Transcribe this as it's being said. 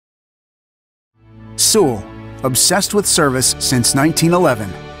Sewell, obsessed with service since 1911.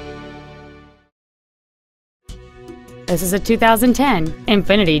 This is a 2010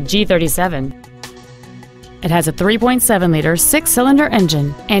 Infiniti G37. It has a 3.7-liter six-cylinder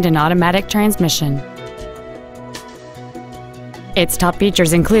engine and an automatic transmission. Its top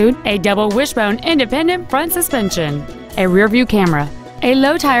features include a double wishbone independent front suspension, a rear-view camera, a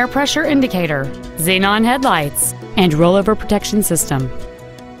low tire pressure indicator, xenon headlights, and rollover protection system.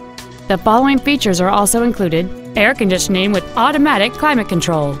 The following features are also included: air conditioning with automatic climate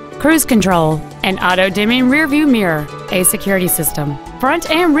control, cruise control, an auto-dimming rear-view mirror, a security system,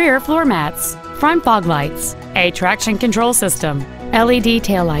 front and rear floor mats, front fog lights, a traction control system, LED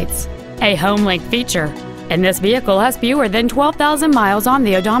taillights, a home link feature, and this vehicle has fewer than 12,000 miles on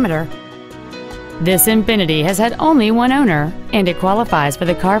the odometer. This Infiniti has had only one owner, and it qualifies for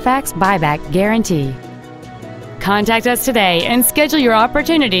the Carfax buyback guarantee. Contact us today and schedule your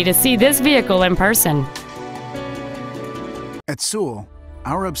opportunity to see this vehicle in person. At Sewell,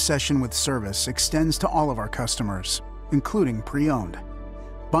 our obsession with service extends to all of our customers, including pre-owned.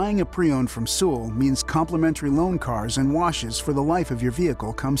 Buying a pre-owned from Sewell means complimentary loan cars and washes for the life of your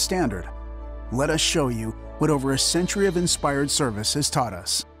vehicle come standard. Let us show you what over a century of inspired service has taught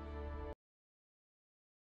us.